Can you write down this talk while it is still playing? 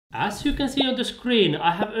As you can see on the screen,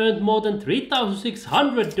 I have earned more than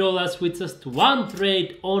 $3,600 with just one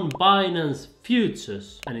trade on Binance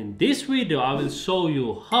Futures. And in this video I will show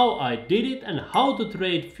you how I did it and how to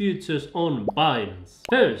trade futures on Binance.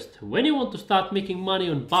 First, when you want to start making money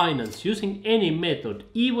on Binance using any method,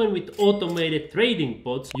 even with automated trading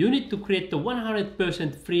bots, you need to create a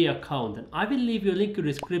 100% free account, and I will leave you a link in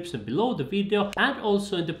the description below the video and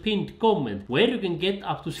also in the pinned comment where you can get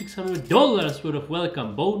up to $600 worth of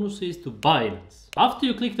welcome bonuses to Binance. After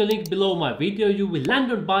you click the link below my video, you will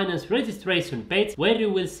land on Binance registration page where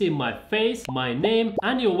you will see my face, my name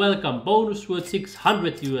and your welcome bonus worth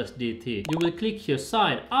 600 USDT. You will click here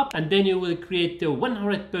sign up and then you will create your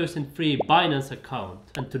 100% free Binance account.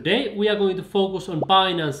 And today we are going to focus on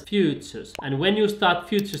Binance Futures. And when you start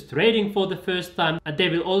futures trading for the first time, and they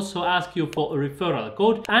will also ask you for a referral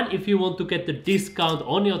code, and if you want to get the discount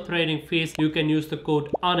on your trading fees, you can use the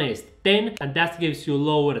code HONEST10 and that gives you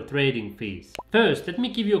lower trading fees. First, let me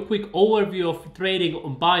give you a quick overview of trading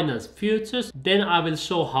on Binance Futures. Then I will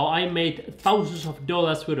show how I made thousands of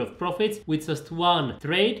dollars worth of profits with just one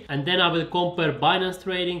trade. And then I will compare Binance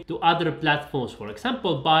trading to other platforms. For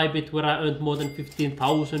example, BYBIT, where I earned more than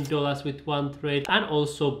 $15,000 with one trade. And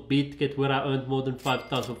also BIT Get, where I earned more than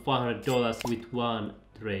 $5,500 with one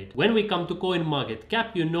trade. When we come to coin market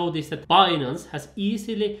cap, you notice that Binance has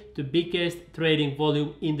easily the biggest trading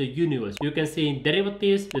volume in the universe. You can see in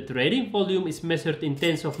derivatives, the trading volume is measured in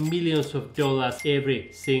tens of millions of dollars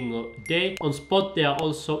every single day. On spot, they are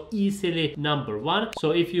also easily number one.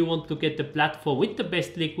 So if you want to get the platform with the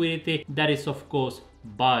best liquidity, that is of course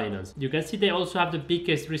Binance. You can see they also have the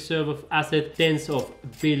biggest reserve of assets, tens of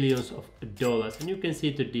billions of dollars, and you can see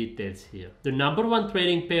the details here. The number one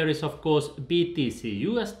trading pair is of course BTC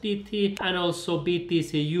USDT, and also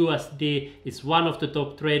BTC USD is one of the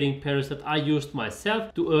top trading pairs that I used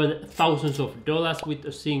myself to earn thousands of dollars with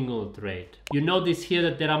a single trade. You notice here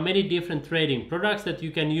that there are many different trading products that you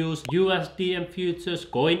can use: USDM futures,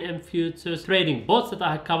 CoinM futures, trading bots that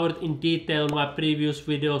I have covered in detail in my previous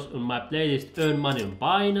videos on my playlist Earn Money on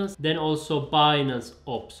Binance, then also Binance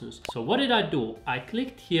options. So what did I do? I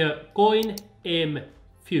clicked here CoinM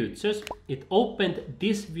futures. It opened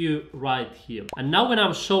this view right here. And now when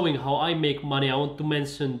I'm showing how I make money, I want to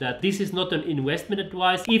mention that this is not an investment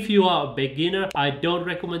advice. If you are a beginner, I don't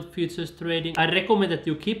recommend futures trading. I recommend that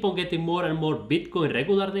you keep on getting more and more Bitcoin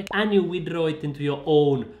regularly and you withdraw it into your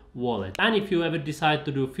own wallet. And if you ever decide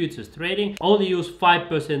to do futures trading, only use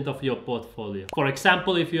 5% of your portfolio. For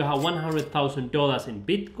example, if you have $100,000 in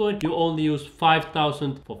Bitcoin, you only use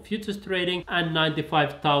 $5,000 for futures trading and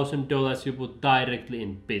 $95,000 you put directly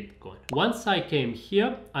in Bitcoin. Once I came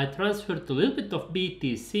here, I transferred a little bit of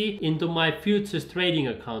BTC into my futures trading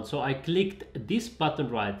account. So I clicked this button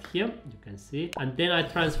right here, you can see, and then I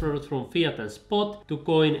transferred from fiat and spot to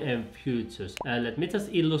CoinM futures. Let me just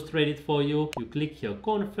illustrate it for you. You click here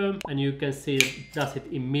confirm, and you can see it does it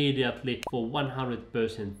immediately for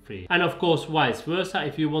 100% free. And of course vice versa,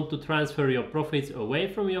 if you want to transfer your profits away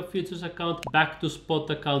from your futures account back to spot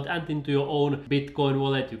account and into your own Bitcoin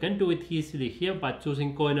wallet, you can do it easily here by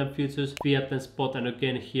choosing CoinM futures, fiat and spot, and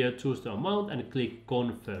again here choose the amount and click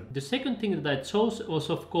confirm. The second thing that I chose was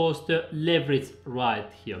of course the leverage right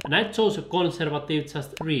here, and I chose a conservative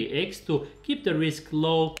just 3x to keep the risk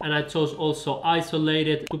low, and I chose also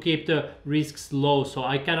isolated to keep the risks low, so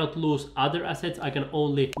I cannot lose other assets, I can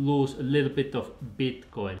only lose a little bit of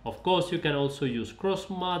Bitcoin. Of course you can also use cross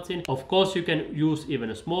margin, of course you can use even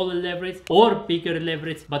a smaller leverage or bigger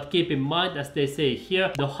leverage, but keep in mind, as they say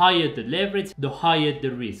here, the higher the leverage, the higher the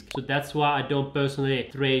risk. So that's why I don't personally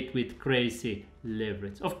trade with crazy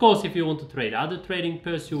leverage. Of course, if you want to trade other trading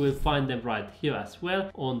pairs, you will find them right here as well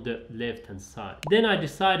on the left hand side. Then I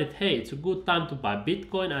decided, hey, it's a good time to buy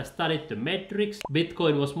Bitcoin. I studied the metrics.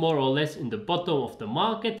 Bitcoin was more or less in the bottom of the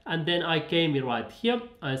market, and then I came right here,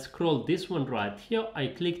 I scrolled this one right here, I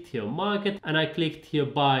clicked here market, and I clicked here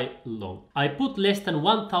buy long. I put less than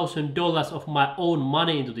 $1,000 of my own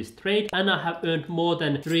money into this trade, and I have earned more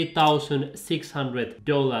than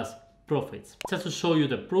 $3,600 profits. Just to show you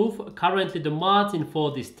the proof, currently the margin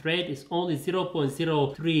for this trade is only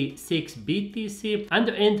 0.036 BTC and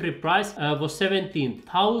the entry price was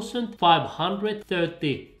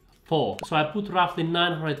 17,534. So I put roughly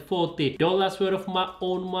 $940 worth of my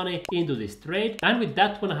own money into this trade, and with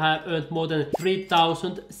that one I have earned more than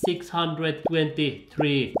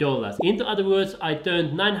 $3,623. In other words, I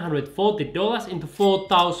turned $940 into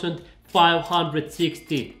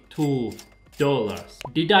 $4,562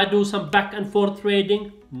 Did I do some back and forth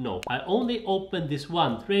trading? No, I only opened this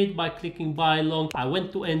one trade by clicking buy long. I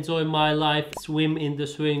went to enjoy my life, swim in the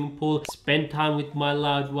swimming pool, spend time with my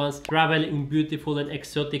loved ones, travel in beautiful and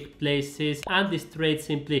exotic places, and this trade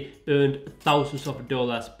simply earned thousands of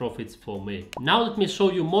dollars profits for me. Now let me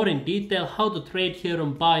show you more in detail how to trade here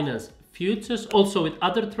on Binance Futures, also with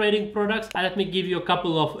other trading products, and let me give you a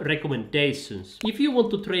couple of recommendations. If you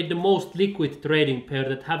want to trade the most liquid trading pair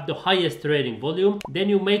that have the highest trading volume, then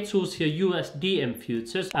you may choose here USDM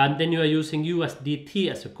futures, and then you are using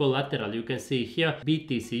USDT as a collateral. You can see here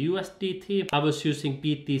BTC USDT. I was using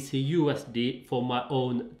BTC USD for my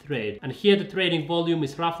own trade, and here the trading volume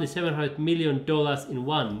is roughly $700 million in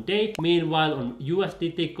one day. Meanwhile on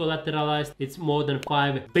USDT collateralized, it's more than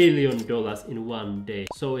 $5 billion in one day,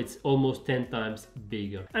 so it's almost 10 times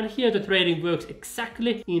bigger. And here the trading works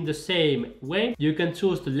exactly in the same way. You can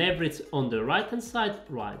choose the leverage on the right hand side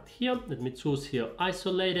right here. Let me choose here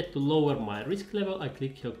isolated to lower my risk level. I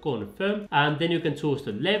click here confirm, and then you can choose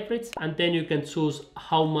the leverage, and then you can choose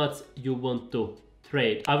how much you want to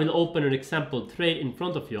trade. I will open an example trade in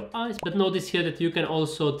front of your eyes, but notice here that you can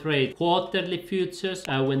also trade quarterly futures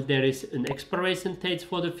when there is an expiration date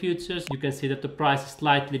for the futures. You can see that the price is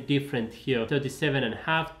slightly different here,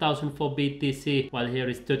 37,500 for BTC, while here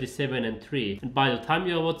is 37,300. And by the time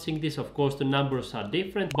you are watching this, of course the numbers are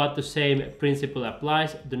different, but the same principle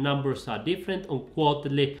applies. The numbers are different on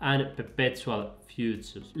quarterly and perpetual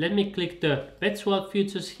futures. Let me click the perpetual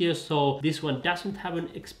futures here, so this one doesn't have an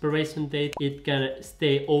expiration date. It can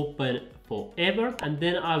stay open forever. And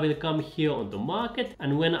then I will come here on the market,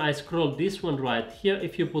 and when I scroll this one right here,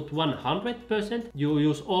 if you put 100%, you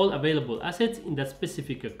use all available assets in that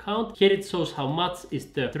specific account. Here it shows how much is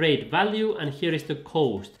the trade value, and here is the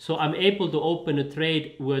cost. So I'm able to open a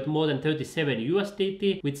trade worth more than 37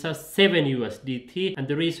 USDT with just 7 USDT, and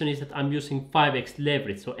the reason is that I'm using 5x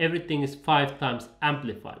leverage, so everything is 5 times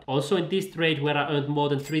amplified. Also in this trade where I earned more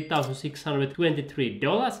than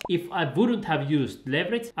 $3,623, if I wouldn't have used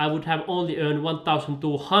leverage, I would have only earned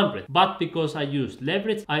 1,200, but because I used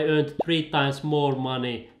leverage, I earned 3 times more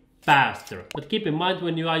money faster. But keep in mind,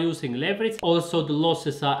 when you are using leverage, also the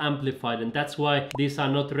losses are amplified, and that's why these are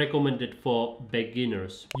not recommended for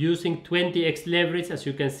beginners. Using 20x leverage, as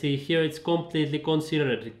you can see here, it's completely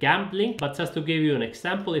considered gambling. But just to give you an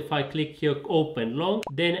example, if I click here open long,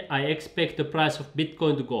 then I expect the price of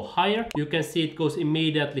Bitcoin to go higher. You can see it goes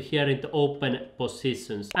immediately here into open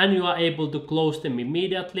positions, and you are able to close them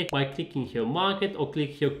immediately by clicking here market or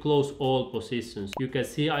click here close all positions. You can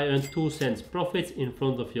see I earned 2 cents profits in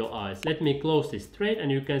front of your eyes. Let me close this trade,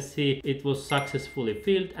 and you can see it was successfully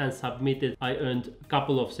filled and submitted. I earned a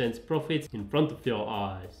couple of cents profits in front of your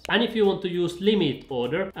eyes. And if you want to use limit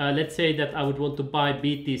order, let's say that I would want to buy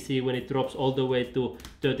BTC when it drops all the way to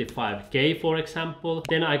 35k for example,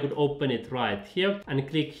 then I could open it right here and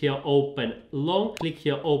click here open long, click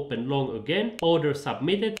here open long again, order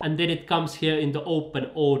submitted, and then it comes here in the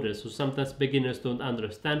open order. So sometimes beginners don't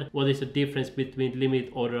understand what is the difference between limit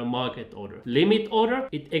order and market order. Limit order,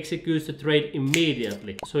 it executes the trade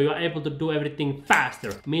immediately, so you are able to do everything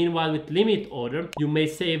faster. Meanwhile with limit order, you may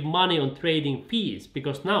save money on trading fees,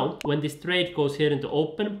 because now when this trade goes here into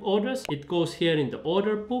open orders, it goes here in the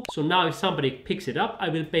order book. So now if somebody picks it up, I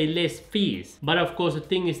will pay less fees. But of course the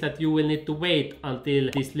thing is that you will need to wait until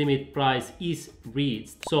this limit price is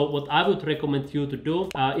reached. So what I would recommend you to do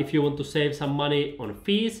if you want to save some money on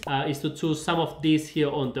fees is to choose some of these here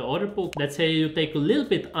on the order book. Let's say you take a little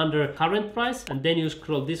bit under current price, and then you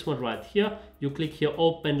scroll this one right here, you click here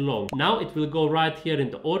open long. Now it will go right here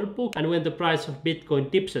in the order book, and when the price of Bitcoin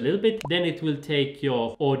dips a little bit, then it will take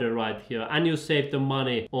your order right here, and you save the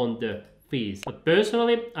money on the fees. But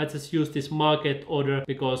personally, I just use this market order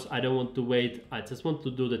because I don't want to wait. I just want to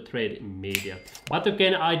do the trade immediately. But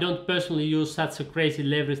again, I don't personally use such a crazy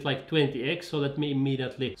leverage like 20x, so let me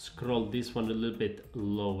immediately scroll this one a little bit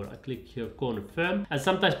lower. I click here confirm, and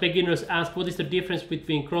sometimes beginners ask what is the difference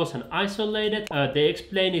between cross and isolated. They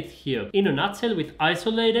explain it here. In a nutshell, with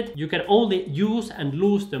isolated, you can only use and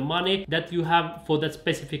lose the money that you have for that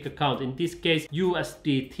specific account, in this case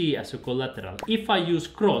USDT as a collateral. If I use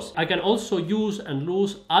cross, I can also use and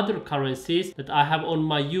lose other currencies that I have on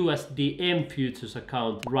my USDM futures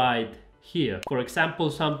account right here. For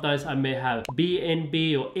example, sometimes I may have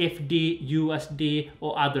BNB or FD, USD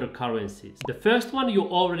or other currencies. The first one you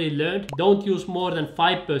already learned, don't use more than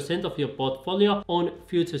 5% of your portfolio on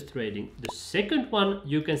futures trading. The second one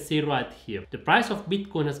you can see right here. The price of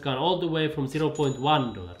Bitcoin has gone all the way from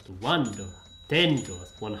 $0.1 to $1, $10,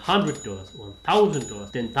 $100,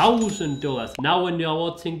 $1,000, $10,000. Now when you are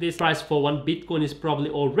watching this, price for one Bitcoin is probably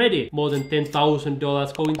already more than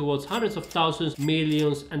 $10,000, going towards hundreds of thousands,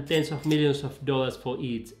 millions, and tens of millions of dollars for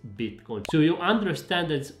each Bitcoin. So you understand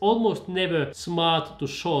that it's almost never smart to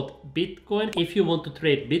short Bitcoin. If you want to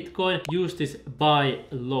trade Bitcoin, use this buy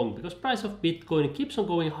long, because price of Bitcoin keeps on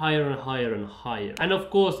going higher and higher and higher. And of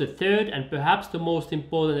course, the third and perhaps the most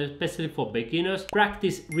important, especially for beginners,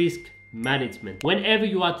 practice risk management. Whenever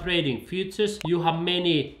you are trading futures, you have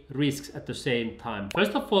many risks at the same time.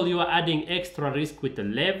 First of all, you are adding extra risk with the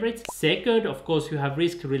leverage. Second, of course, you have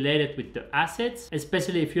risk related with the assets,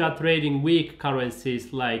 especially if you are trading weak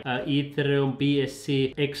currencies like Ethereum,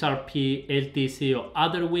 BSC, XRP, LTC, or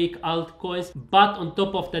other weak altcoins. But on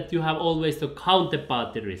top of that, you have always the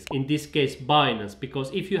counterparty risk, in this case Binance,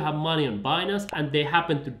 because if you have money on Binance and they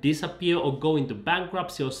happen to disappear or go into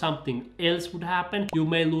bankruptcy or something else would happen, you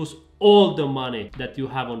may lose all the money that you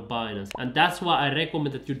have on Binance. And that's why I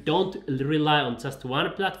recommend that you don't rely on just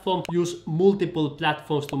one platform. Use multiple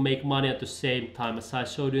platforms to make money at the same time. As I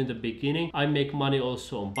showed you in the beginning, I make money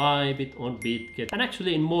also on BYBIT, on Get, and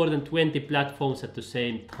actually in more than 20 platforms at the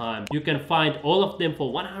same time. You can find all of them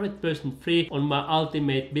for 100% free on my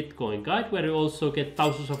ultimate Bitcoin guide, where you also get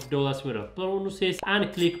thousands of dollars worth of bonuses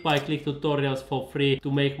and click-by-click tutorials for free to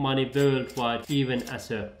make money worldwide, even as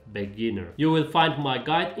a beginner. You will find my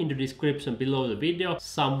guide in the description below the video,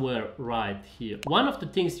 somewhere right here. One of the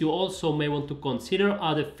things you also may want to consider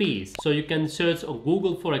are the fees. So you can search on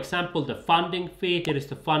Google, for example, the funding fee. Here is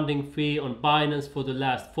the funding fee on Binance for the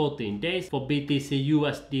last 14 days for BTC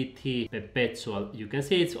USDT perpetual. You can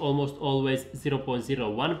see it's almost always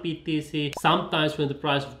 0.01 BTC. Sometimes when the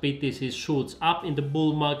price of BTC shoots up in the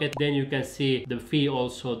bull market, then you can see the fee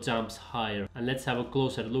also jumps higher. And let's have a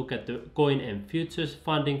closer look at the coin and futures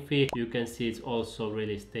funding fee. You can see it's also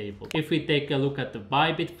really stable. If we take a look at the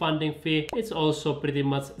BYBIT funding fee, it's also pretty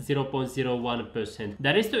much 0.01%.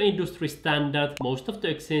 That is the industry standard. Most of the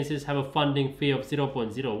exchanges have a funding fee of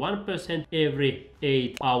 0.01% every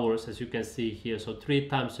 8 hours, as you can see here, so 3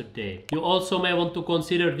 times a day. You also may want to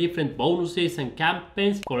consider different bonuses and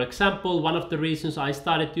campaigns. For example, one of the reasons I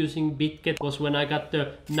started using BIT Get was when I got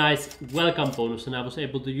the nice welcome bonus, and I was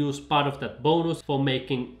able to use part of that bonus for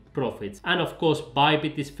making profits. And of course,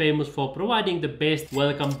 BYBIT is famous for providing the best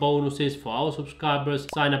welcome bonuses for our subscribers.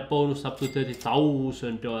 Sign up bonus up to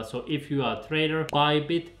 $30,000. So if you are a trader,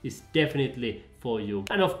 BYBIT is definitely for you.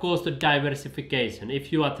 And of course, the diversification.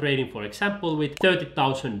 If you are trading, for example, with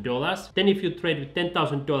 $30,000, then if you trade with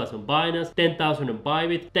 $10,000 on Binance, $10,000 on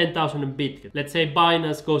BYBIT, $10,000 on BitGet. Let's say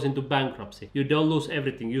Binance goes into bankruptcy. You don't lose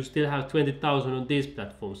everything. You still have $20,000 on these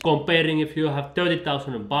platforms. Comparing if you have $30,000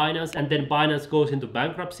 on Binance and then Binance goes into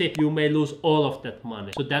bankruptcy, you may lose all of that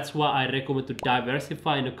money. So that's why I recommend to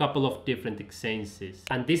diversify in a couple of different exchanges.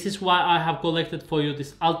 And this is why I have collected for you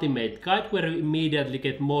this ultimate guide, where you immediately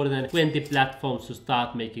get more than 20 platforms to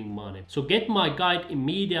start making money. So get my guide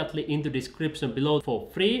immediately in the description below for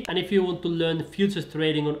free. And if you want to learn futures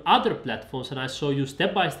trading on other platforms, and I show you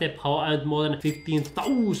step by step how I earned more than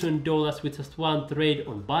 $15,000 with just one trade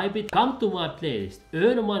on BYBIT, come to my playlist,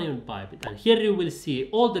 Earn Money on BYBIT. And here you will see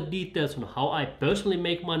all the details on how I personally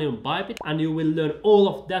make money on BYBIT, and you will learn all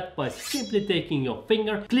of that by simply taking your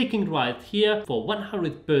finger, clicking right here for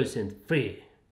 100% free.